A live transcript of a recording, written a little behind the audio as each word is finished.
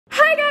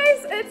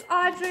it's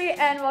Audrey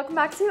and welcome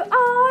back to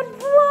Odd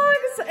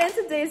Vlogs. In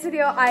today's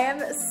video, I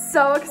am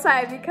so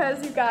excited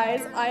because you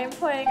guys, I am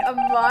playing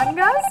Among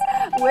Us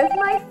with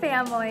my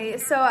family.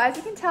 So as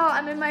you can tell,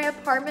 I'm in my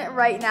apartment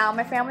right now.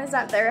 My family's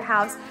at their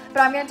house,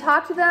 but I'm gonna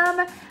talk to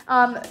them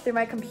through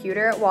my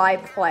computer while I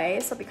play.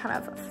 So it'll be kind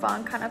of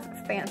fun, kind of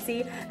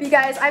fancy. But you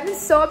guys, I've been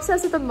so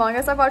obsessed with Among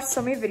Us. I've watched so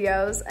many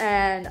videos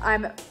and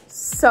I'm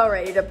so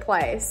ready to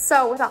play.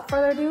 So without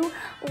further ado,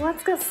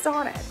 let's get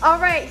started. All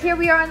right, here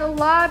we are in the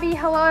lobby.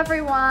 Hello,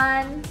 everyone.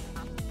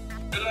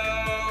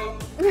 Hello.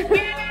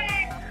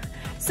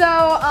 So,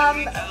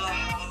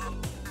 Hello.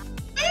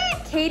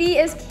 Katie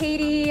is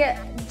Katie,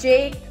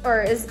 Jake,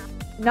 or is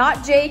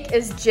not Jake,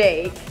 is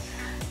Jake.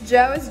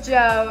 Joe is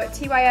Joe,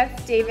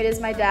 TYF David is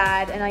my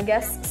dad, and I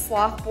guess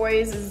Sloth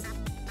Boys is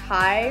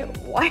Ty.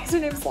 Why is her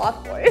name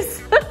Sloth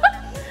Boys?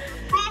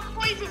 Sloth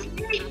Boys is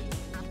me.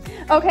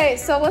 Okay,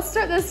 so let's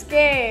start this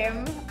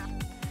game.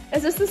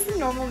 Is this the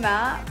normal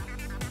map?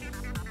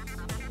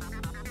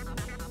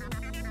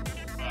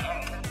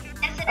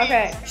 Yes, it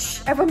Okay,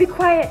 shh, everyone be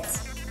quiet.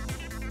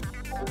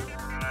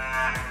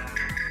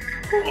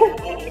 Everyone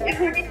needs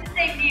to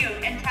stay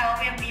mute until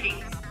we have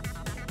meetings.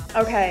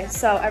 Okay,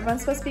 so everyone's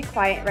supposed to be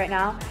quiet right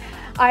now.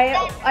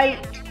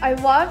 I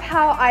love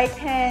how I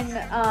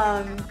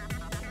can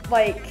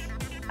like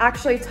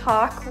actually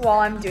talk while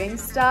I'm doing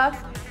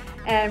stuff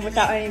and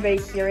without anybody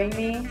hearing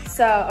me.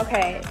 So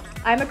okay,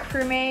 I'm a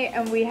crewmate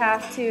and we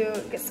have to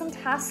get some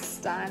tasks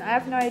done. I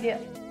have no idea.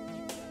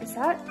 Is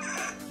that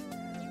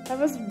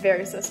was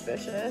very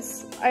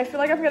suspicious. I feel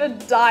like I'm gonna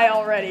die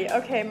already.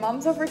 Okay,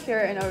 mom's over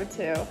here in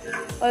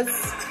O2.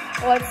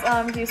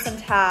 Let's do some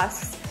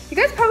tasks. You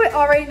guys probably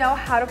already know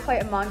how to play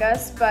Among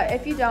Us, but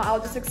if you don't, I'll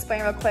just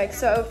explain real quick.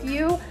 So if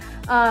you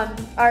are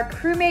a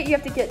crewmate, you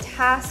have to get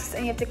tasks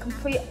and you have to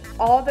complete,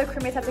 all the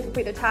crewmates have to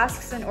complete their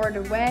tasks in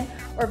order to win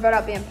or vote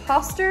out the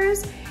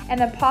imposters. And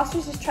the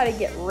imposters just try to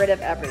get rid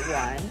of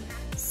everyone.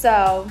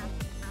 So,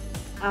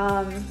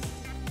 I'm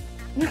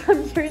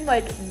hearing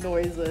like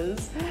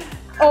noises.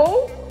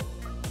 Oh!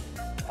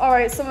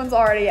 Alright, someone's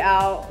already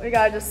out. We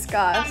gotta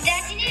discuss.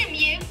 Dad, you need to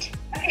mute.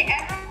 Okay,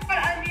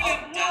 everyone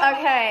unmute.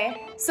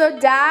 Okay, so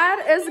Dad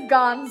is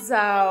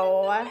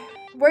Gonzo.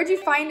 Where'd you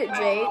find it,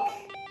 Jake?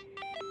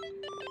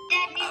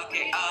 Dad, mute.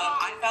 Okay,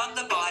 I found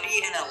the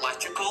body in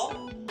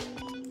electrical.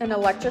 In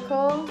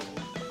electrical?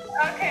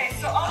 Okay,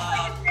 so all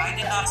I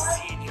did not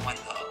see anyone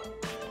though.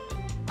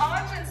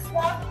 Anj and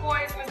Sloth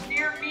Boys was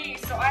near me,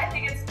 so I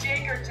think it's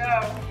Jake or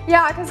Joe.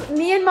 Yeah, because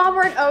me and Mom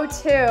were in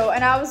O2,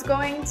 and I was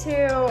going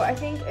to, I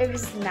think it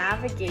was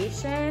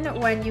navigation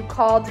when you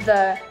called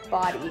the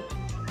body.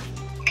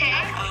 Okay.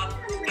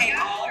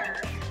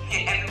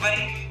 Hey,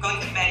 everybody, going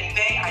to Med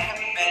Bay. I have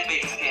a Med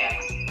Bay scan.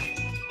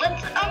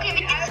 Okay,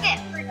 we can skip.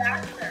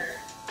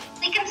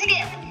 We can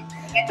skip.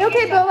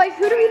 Okay, but like,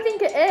 who do we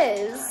think it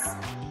is?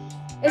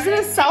 Is it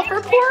a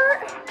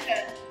self-report?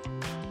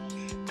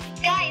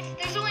 Guys,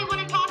 there's only one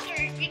imposter.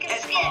 We can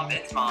It's skip. mom,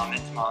 it's mom,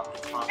 it's mom,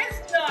 it's mom.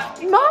 It's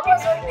not. Mom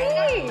was with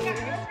me.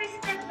 We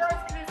skipped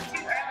those because it's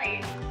too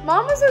early.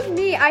 Mom was with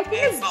me. I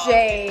think it's mom.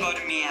 Jake. He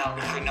voted me out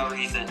for no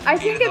reason. I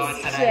think even though it's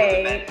it said I have a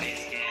Jake. Med Bay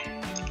scan.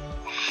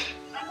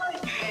 I thought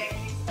it was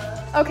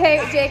Jake. Okay,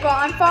 Jake, well,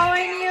 I'm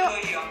following I you.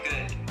 told you I'm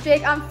good.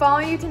 Jake, I'm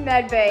following you to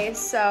Med Bay,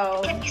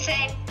 so. Can you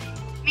say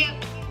mute?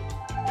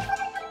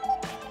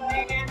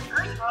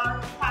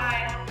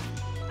 Ty.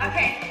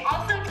 Okay,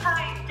 also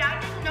Ty,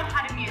 Dad doesn't know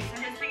how to mute,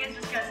 so his thing is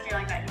just gonna stay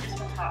like that. He just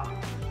won't talk.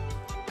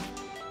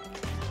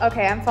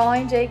 Okay, I'm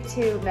following Jake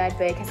to Med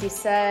Bay because he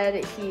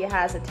said he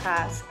has a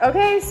task.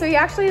 Okay, so he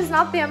actually is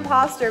not the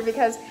imposter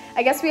because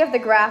I guess we have the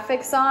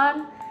graphics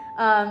on.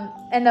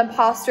 And the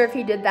imposter, if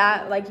he did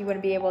that, like you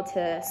wouldn't be able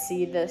to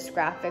see this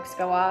graphics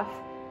go off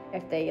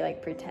if they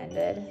like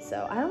pretended.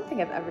 So I don't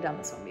think I've ever done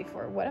this one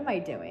before. What am I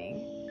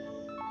doing?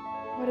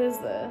 What is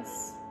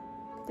this?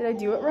 Did I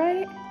do it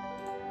right?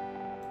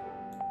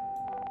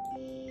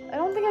 I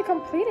don't think I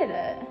completed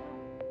it.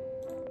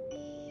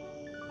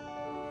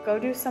 Go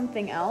do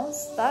something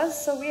else? That is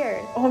so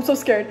weird. Oh, I'm so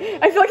scared.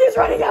 I feel like he's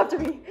running after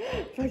me.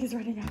 I feel like he's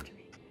running after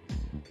me.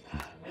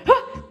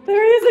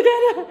 There he is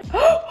again.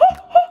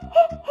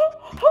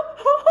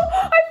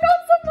 I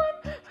found someone.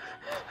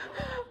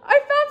 I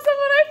found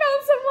someone.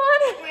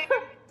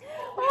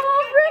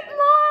 Oh, Rip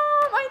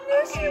Mom. I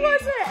knew she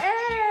wasn't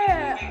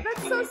it.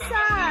 That's so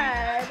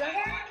sad.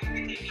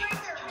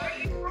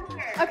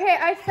 Okay,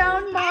 I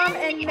found Mom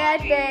in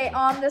Med Bay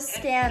on the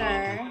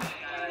scanner.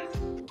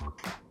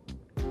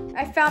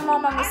 I found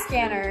Mom on the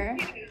scanner.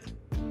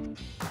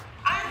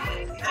 I was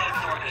in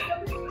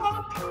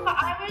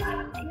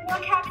the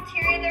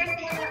cafeteria. There's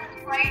one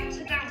right to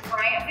the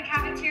right of the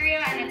cafeteria,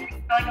 and it's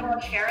like a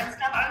little chair and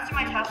stuff. I was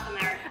doing my task in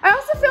there. I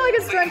also feel like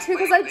it's Jordan too,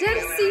 because I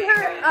did see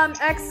her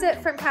exit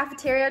from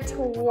cafeteria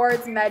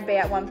towards Med Bay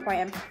at one point,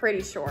 I'm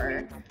pretty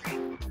sure.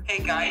 Hey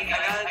guys,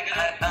 I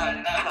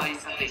gotta tell you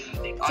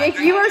something. Jake,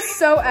 you are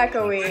so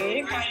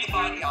echoey.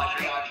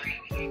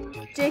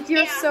 Audrey. Jake,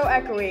 you're so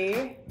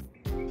echoey.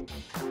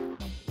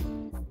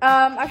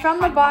 I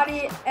found the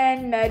body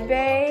in Med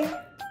Bay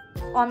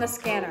on the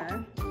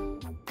scanner.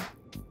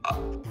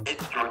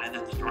 Jordan.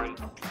 It's Jordan.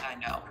 I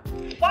know.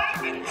 Why?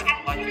 It's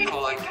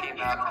logical. It came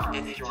out.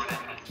 It's Jordan.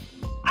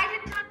 I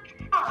did not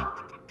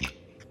talk.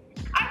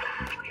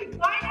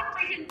 Why not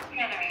freaking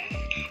together?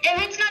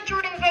 If it's not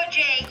Jordan, vote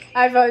Jake.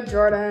 I vote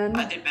Jordan.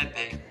 I did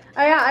medbay.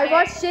 Oh yeah, I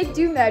watched Jake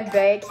do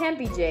medbay. It can't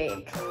be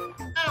Jake. Oh,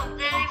 then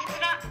if it's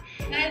not,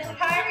 Then it's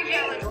Tyler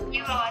jealous.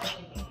 you watch.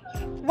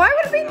 Why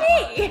would it be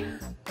me?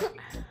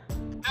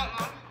 I don't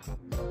know.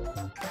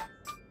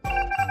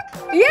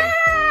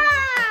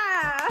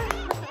 Yeah!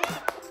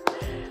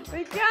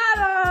 We got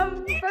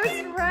him!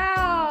 First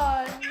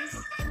round!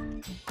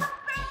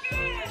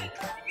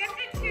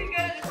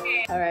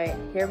 Alright,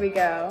 here we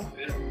go.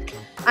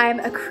 I'm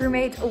a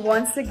crewmate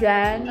once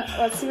again.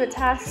 Let's see what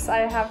tasks I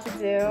have to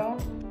do.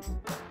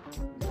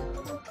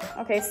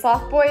 Okay,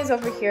 Soft Boy is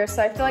over here,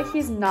 so I feel like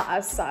he's not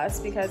as sus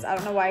because I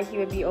don't know why he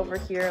would be over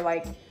here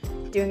like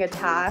doing a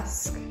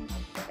task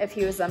if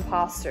he was the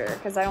imposter,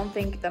 because I don't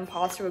think the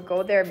imposter would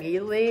go there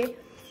immediately.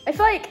 I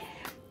feel like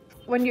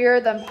when you're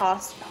the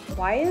imposter,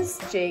 why is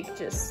Jake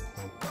just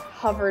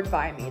hovered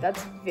by me?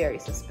 That's very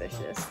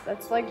suspicious.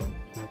 That's like, go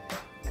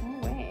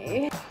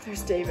away.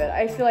 There's David.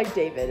 I feel like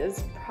David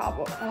is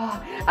probably,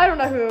 I don't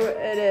know who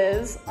it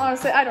is.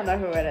 Honestly, I don't know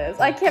who it is.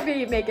 I can't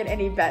be making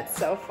any bets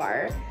so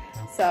far.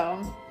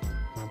 So,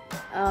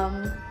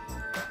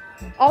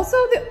 also,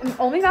 the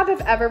only map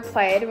I've ever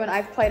played when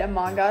I've played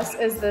Among Us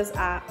is this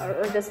app,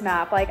 or this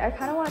map. Like, I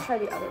kind of want to try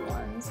the other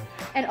ones.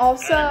 And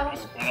also,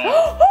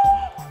 oh,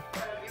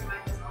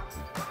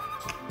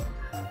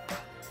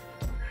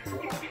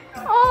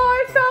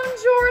 I found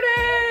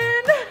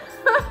Jordan.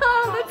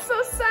 Oh, that's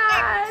so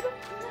sad.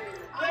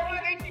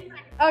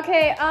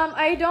 Okay,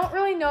 I don't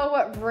really know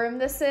what room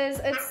this is.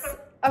 It's,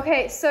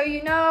 okay, so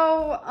you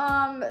know,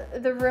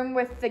 the room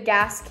with the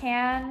gas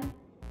can?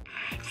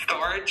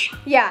 Storage?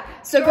 Yeah,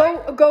 so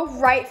go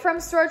right from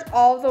storage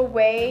all the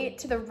way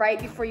to the right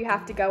before you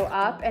have to go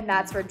up, and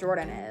that's where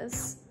Jordan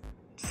is.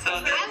 So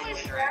I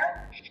was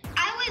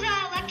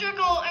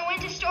electrical and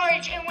went to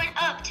storage and went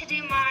up to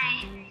do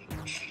my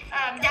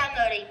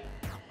downloading.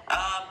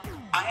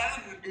 I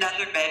have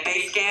another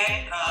medbay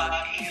scan.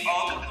 You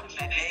all come to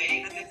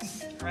medbay for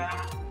this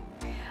round.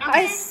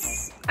 I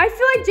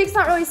feel like Jake's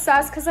not really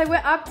sus because I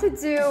went up to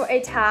do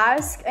a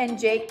task and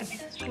Jake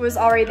was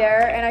already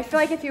there, and I feel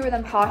like if you were the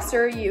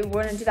imposter, you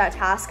wouldn't do that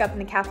task up in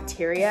the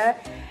cafeteria.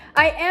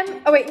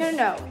 Oh wait,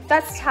 no,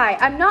 that's Ty.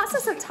 I'm not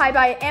sus of Ty, but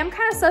I am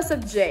kind of sus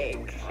of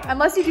Jake.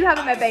 Unless you do have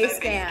him at base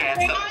scan.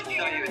 So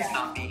it's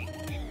not me.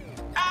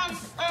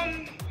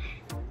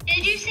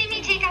 Did you see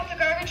me take out the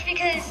garbage?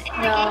 Because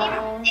in the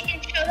No. game, it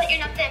can show that you're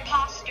not the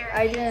imposter.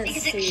 I didn't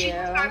because see it shoots you.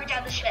 garbage out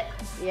of the ship.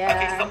 Yeah.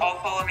 Okay, so all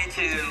follow me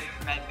to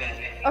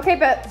medbay.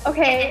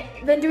 Okay,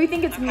 then do we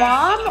think it's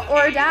mom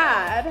or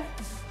dad?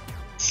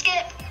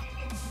 Skip.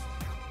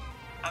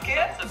 Okay,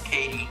 that's up,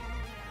 Katie.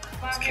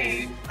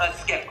 Okay, let's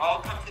skip. All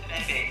come to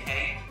medbay,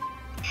 okay?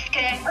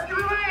 Okay.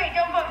 Wait,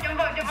 don't vote.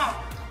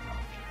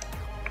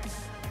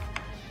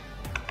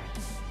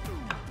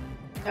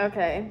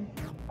 Okay.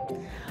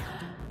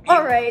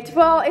 All right,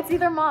 well, it's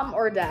either mom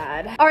or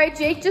dad. All right,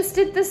 Jake just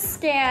did the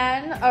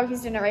scan. Oh,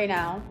 he's doing it right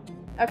now.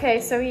 Okay,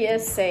 so he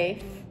is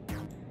safe.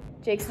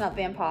 Jake's not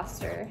the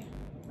imposter.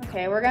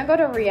 Okay, we're gonna go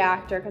to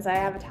reactor because I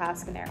have a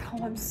task in there.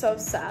 Oh, I'm so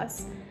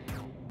sus.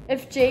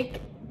 If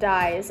Jake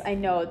dies, I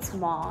know it's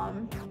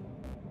mom.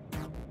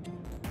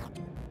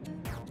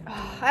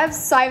 Oh, I have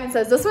Simon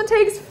says, this one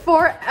takes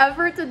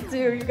forever to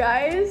do, you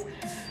guys.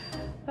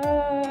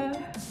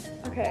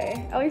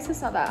 Okay, at least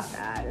it's not that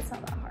bad. It's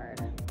not that hard.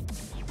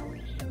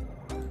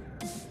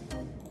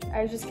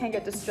 I just can't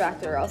get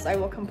distracted or else I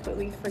will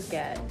completely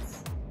forget.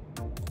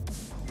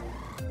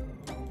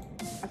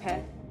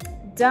 Okay,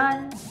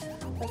 done.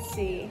 Let's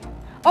see.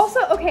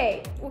 Also,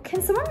 okay,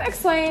 can someone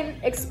explain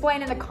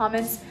in the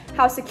comments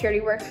how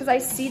security works? Because I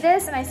see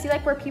this and I see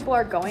like where people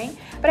are going,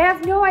 but I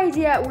have no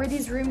idea where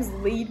these rooms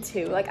lead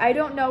to. Like, I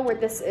don't know where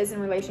this is in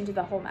relation to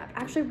the whole map.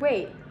 Actually,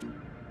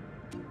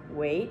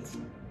 wait.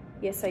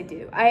 Yes, I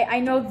do. I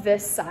know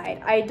this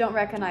side. I don't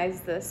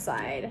recognize this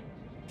side.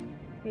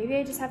 Maybe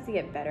I just have to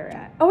get better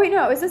at. Oh wait,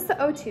 no, is this the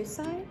O2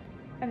 side?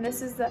 And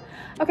this is the,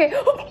 okay. No,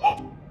 I was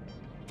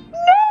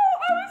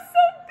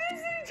so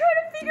busy trying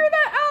to figure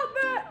that out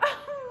that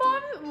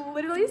mom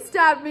literally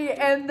stabbed me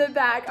in the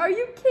back. Are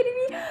you kidding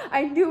me?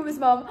 I knew it was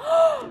mom.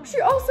 She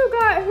also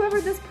got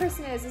whoever this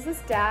person is. Is this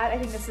dad? I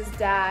think this is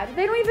dad.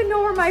 They don't even know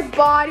where my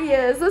body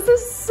is. This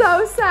is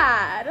so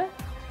sad.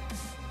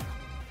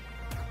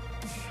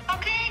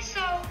 Okay,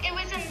 so it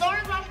was in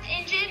lower left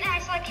engine, and I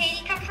saw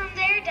Katie come from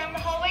there down the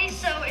hallway.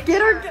 So it's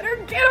Get her!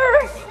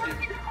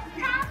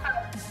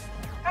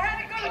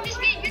 Oh, just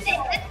me.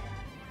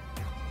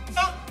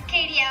 Oh,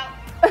 Katie out.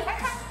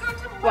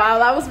 Wow,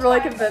 that was really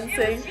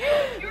convincing.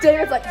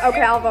 David's like,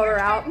 okay, I'll vote her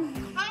out.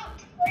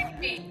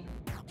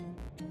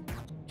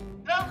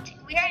 Vote.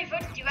 We already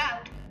voted you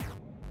out.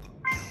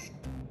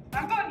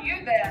 I'm voting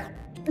you then.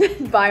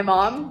 Bye,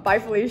 mom. Bye,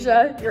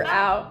 Felicia. You're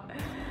out.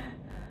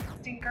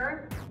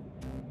 Stinker.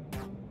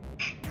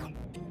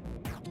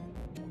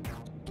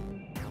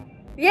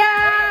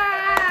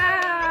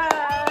 Yeah!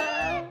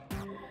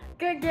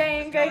 Good good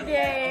game, good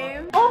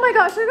game. Oh my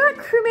gosh, I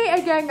got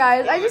crewmate again,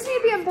 guys. I just need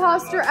to be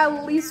imposter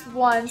at least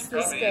once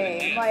this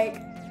game. Like,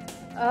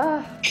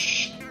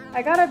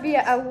 I gotta be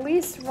at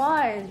least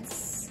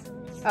once.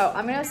 Oh,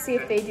 I'm gonna see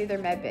if they do their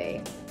med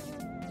bay.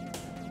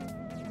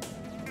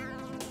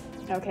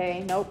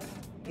 Okay, nope.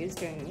 He's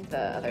doing the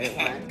other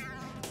one.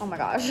 Oh my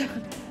gosh.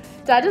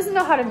 Dad doesn't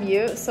know how to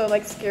mute, so it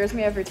like scares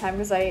me every time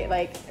because I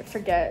like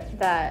forget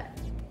that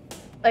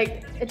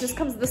like it just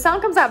comes, the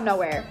sound comes out of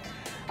nowhere.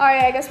 All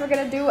right, I guess we're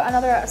gonna do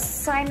another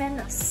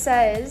Simon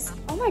Says.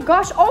 Oh my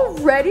gosh,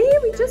 already?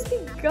 We just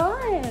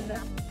begun.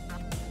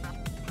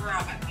 Bro,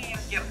 I can't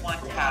even get one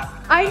task.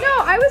 I know,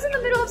 I was in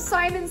the middle of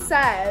Simon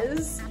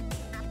Says.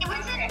 It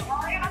wasn't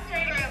all I have to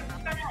say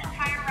for that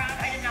entire round.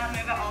 I did not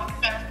move at all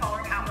because I was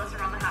following Atlas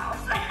around the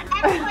house. I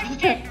have a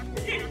question.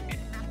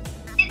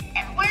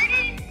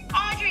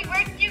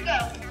 Where did you go?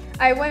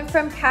 I went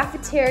from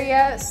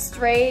cafeteria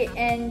straight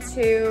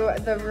into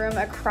the room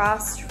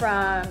across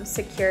from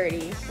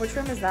security. Which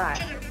room is that?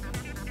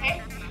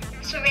 Okay.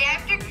 So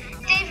reactor.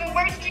 David,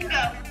 where did you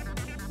go?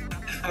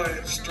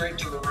 Straight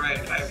to the right.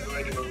 I have no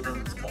idea what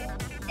room it's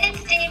called.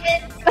 It's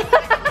David. He was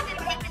in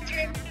the weapons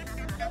room.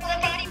 The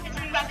body was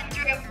in the weapons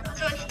room.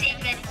 So it's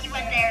David. He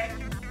went there.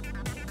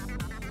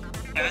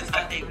 No, it's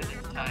not David,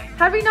 it's Ty.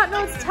 How do we not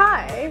know it's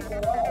Ty?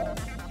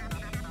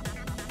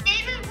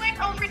 David went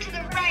over to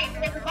the right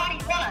where the body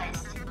was.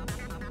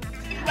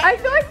 I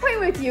feel like playing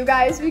with you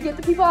guys. We get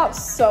the people out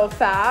so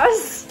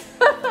fast.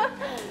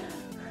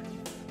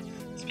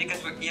 It's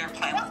because we're here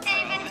playing with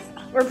David.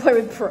 pros. We're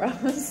playing with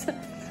pros.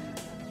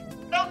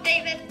 Go,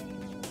 David.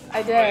 I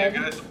Oh, did.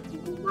 you guys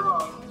are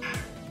wrong.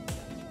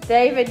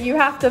 David, you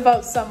have to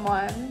vote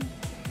someone.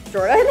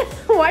 Jordan?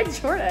 Why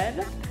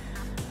Jordan?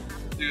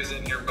 He was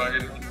in here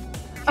bugging.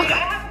 Dude, I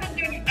haven't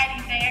been doing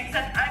anything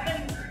except I've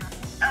been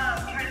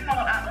trying to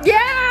follow Atlas.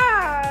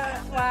 Yeah!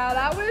 Wow,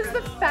 that was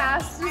the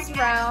fastest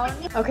round.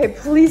 Okay,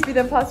 please be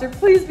the imposter.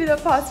 Please be the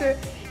imposter.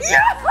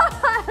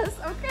 Yes!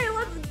 Okay,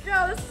 let's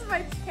go. This is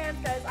my chance,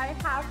 guys. I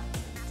have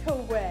to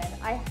win.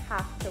 I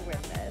have to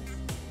win this.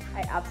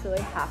 I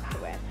absolutely have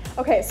to win.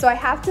 Okay, so I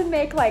have to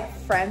make like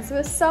friends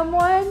with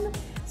someone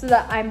so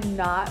that I'm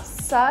not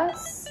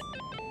sus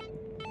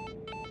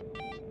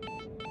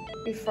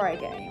before I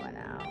get anyone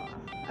out.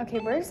 Okay,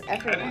 where's I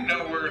everyone? didn't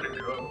know where to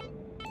go.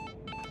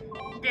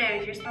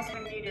 Dude, you're supposed to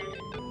be muted.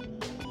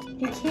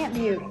 He can't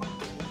mute.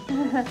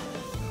 That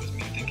was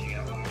me thinking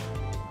out loud.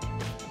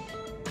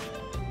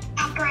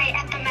 I'm right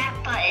at the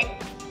map button.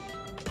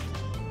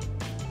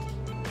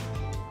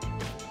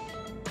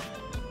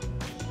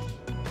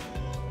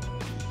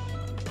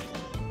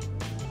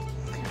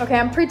 Okay,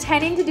 I'm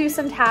pretending to do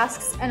some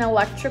tasks in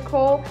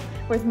electrical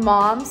with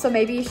mom, so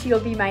maybe she'll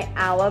be my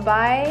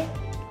alibi.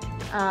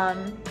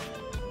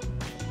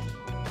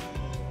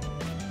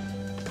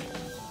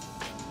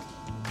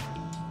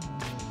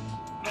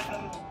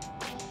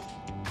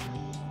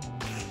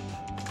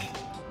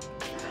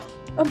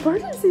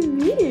 Emergency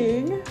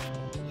meeting?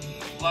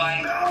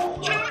 Like,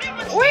 Jordan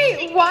was Wait,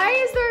 chasing why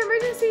is there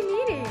emergency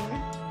meeting? me.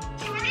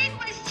 Jordan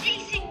was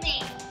chasing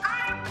me.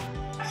 I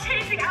was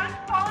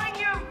following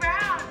you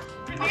around.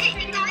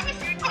 Okay, guys.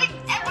 Okay,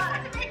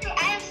 everyone,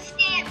 I have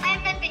scan. I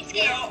have med bay you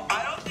scan. know,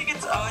 I don't think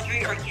it's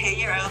Audrey or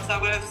Katie, or else I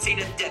would have seen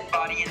a dead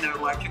body in the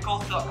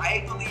electrical, so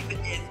I believe it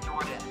is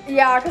Jordan.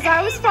 Yeah, because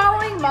I was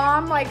following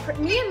mom, like,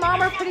 me and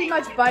mom are pretty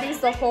much buddies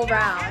the whole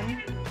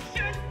round.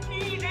 Just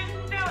me,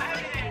 there's no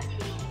evidence.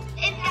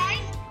 And guys,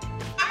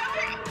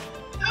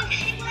 if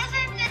she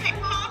wasn't an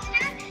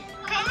imposter,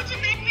 go to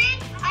med bay.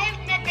 I have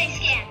med bay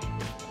scan.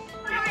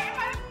 If I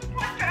was an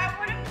imposter, I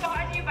would have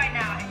gotten you by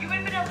now. You would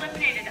have been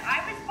eliminated.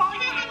 I was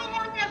following you.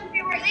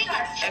 You were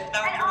sus. If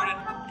not Jordan,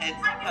 it's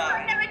I didn't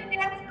Ty. have a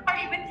dance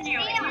party with you.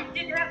 Yeah. You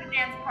didn't have a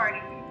dance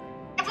party.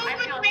 If it was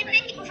med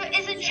bay,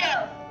 is a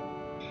Joe.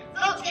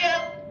 Vote Joe.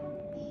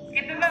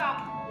 Skip and vote.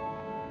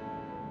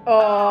 Oh.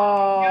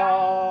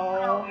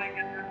 Oh my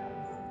goodness.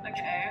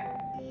 Okay.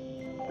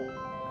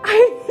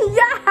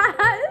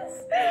 Yes!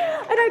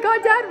 And I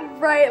got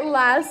dad right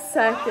last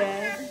second.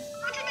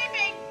 Go to med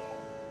bay.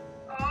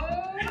 Oh.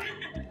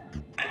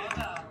 Oh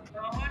no.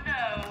 Oh no.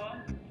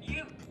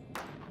 You.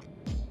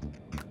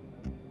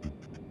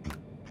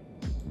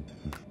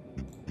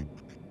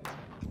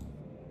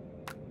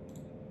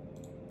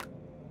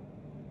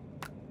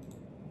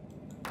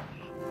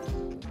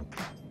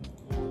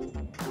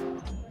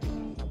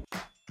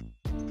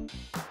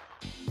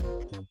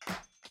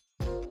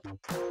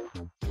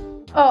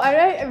 Oh,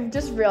 I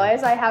just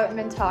realized I haven't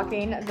been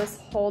talking this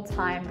whole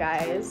time,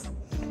 guys.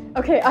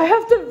 Okay, I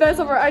have to vent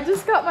somewhere. I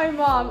just got my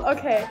mom.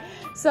 Okay,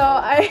 so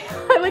I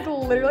like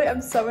literally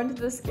am so into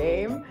this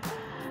game.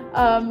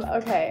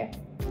 Okay.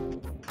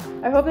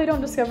 I hope they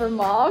don't discover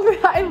mom.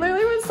 I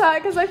literally was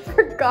sad because I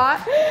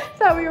forgot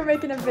that we were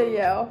making a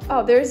video.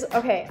 Oh,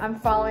 okay, I'm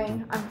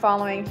following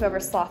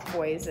whoever Sloth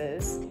Boys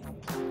is.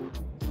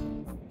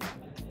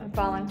 I'm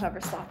following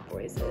whoever Sloth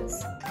Boys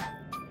is.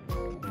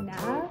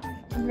 Nav?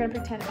 I'm gonna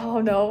pretend. Oh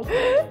no.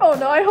 Oh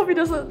no, I hope he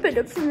doesn't think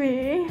it's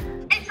me.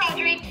 It's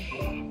Audrey.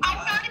 I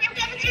found an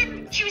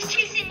evidence. She was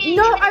chasing me.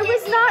 No, I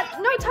was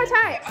not. No,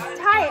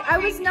 Ty, I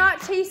was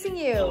not chasing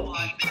you. No.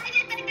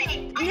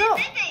 No.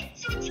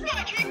 So it's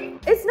not true.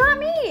 It's not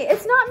me.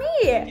 It's not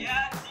me.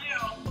 Yeah, it's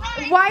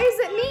you. Why is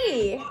it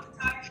me? All the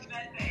time it's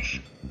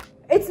medbay.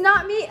 It's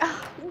not me.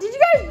 Ugh, did you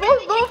guys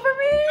both vote for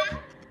me?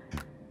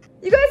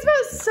 You guys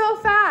vote so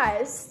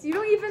fast. You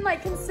don't even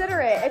like consider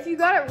it. If you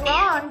got it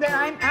wrong, then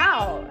I'm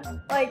out.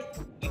 Like,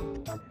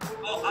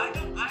 Well, I'm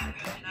good, and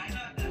I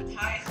know that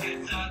Ty's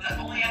good, so the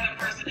only other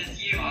person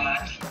is you,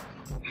 I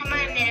might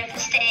have made a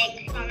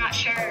mistake. I'm not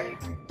sure.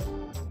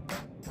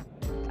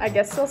 I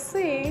guess we'll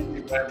see.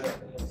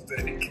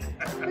 Mistake.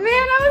 Man,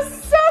 I was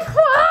so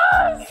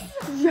close.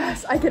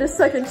 Yes, I get a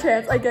second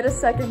chance. I get a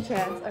second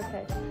chance.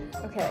 Okay.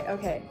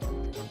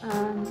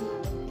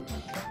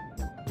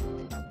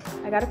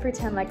 I gotta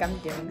pretend like I'm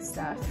doing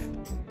stuff.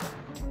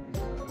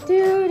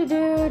 Do.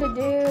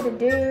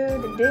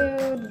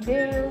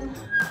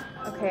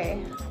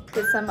 Okay,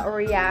 did some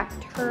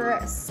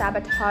reactor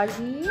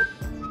sabotage.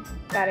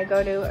 Gotta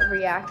go to a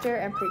reactor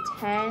and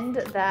pretend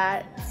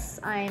that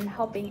I'm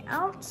helping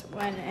out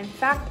when in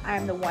fact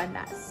I'm the one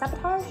that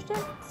sabotaged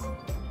it.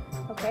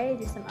 Okay,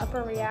 do some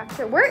upper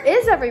reactor. Where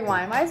is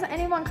everyone? Why isn't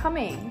anyone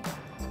coming?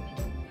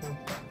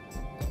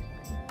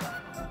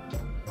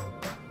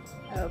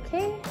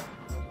 Okay.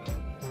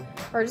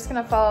 We're just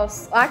gonna follow,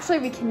 actually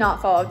we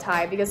cannot follow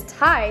Ty because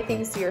Ty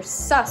thinks you're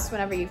sus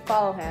whenever you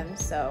follow him,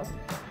 so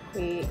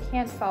we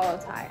can't follow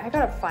Ty. I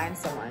gotta find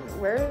someone.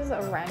 Where's a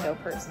rando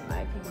person that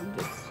I can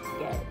just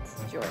get?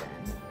 Jordan.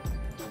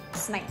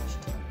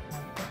 Snatched.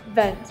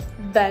 Vent.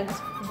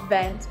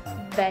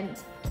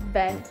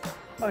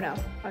 Oh no,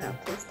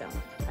 please don't.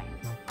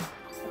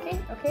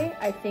 Fine. Okay,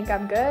 I think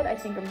I'm good.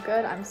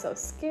 I'm so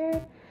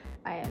scared.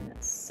 I am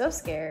so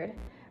scared.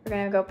 We're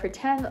gonna go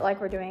pretend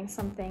like we're doing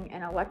something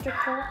in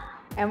electrical,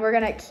 and we're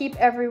gonna keep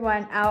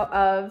everyone out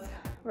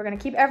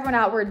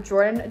where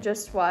Jordan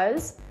just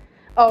was.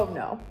 Oh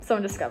no,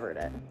 someone discovered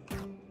it.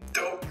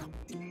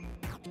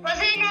 Was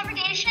it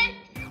navigation?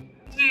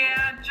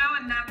 Yeah, Joe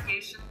in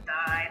navigation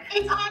died.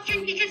 It's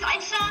Audrey because I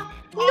saw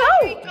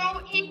Audrey go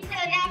into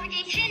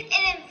navigation and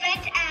then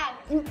vent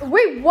out.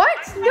 Wait,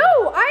 what?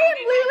 No, I'm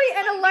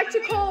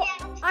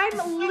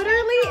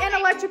literally in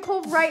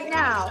electrical right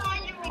now.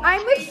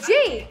 I'm with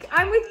Jake.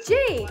 I was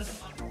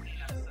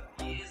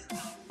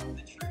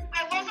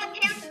on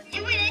camera.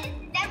 You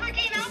never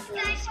came out, and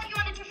I saw you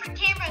on a different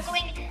camera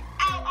going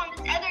out on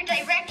this other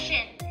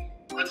direction.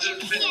 Which you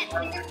can't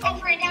when you're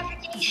over in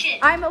navigation.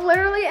 I'm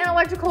literally in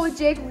electrical with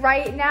Jake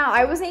right now.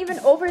 I wasn't even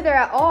over there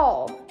at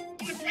all.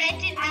 You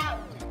vented out.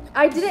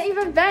 I didn't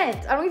even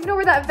vent. I don't even know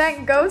where that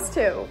vent goes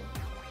to.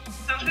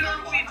 You go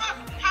up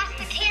past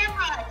the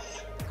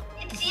cameras.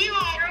 It's you,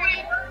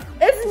 Audrey.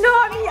 It's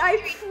not me. I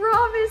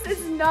promise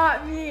it's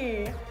not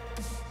me.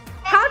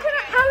 How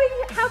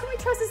can we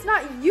trust it's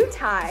not you,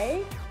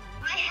 Ty?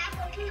 I have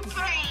a good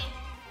brain.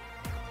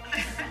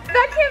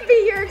 That can't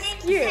be your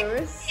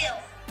excuse.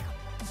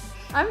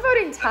 I'm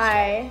voting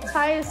Ty.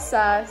 Ty is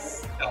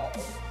sus.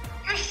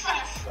 You're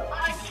sus.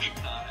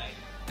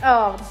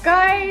 Oh,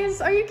 guys,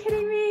 are you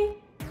kidding me?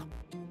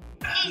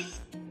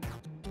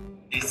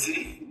 Is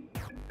he?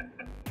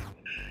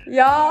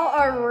 Y'all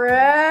are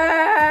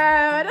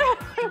red.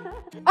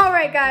 All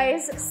right,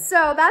 guys,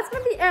 so that's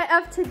gonna be it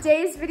of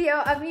today's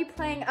video of me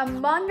playing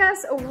Among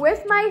Us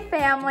with my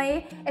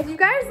family. If you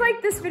guys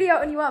like this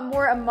video and you want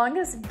more Among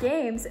Us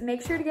games,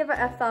 make sure to give it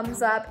a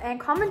thumbs up and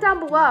comment down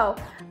below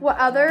what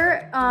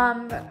other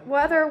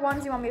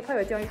ones you want me to play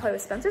with. Do you want me to play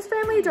with Spencer's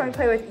family? Do you want me to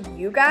play with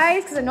you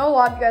guys? Because I know a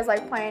lot of you guys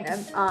like playing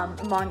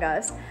Among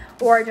Us.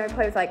 Or do you want me to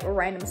play with like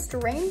random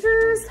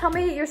strangers? Tell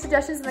me your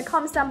suggestions in the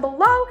comments down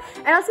below.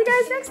 And I'll see you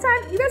guys next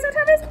time. You guys know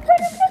what time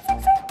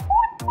it is.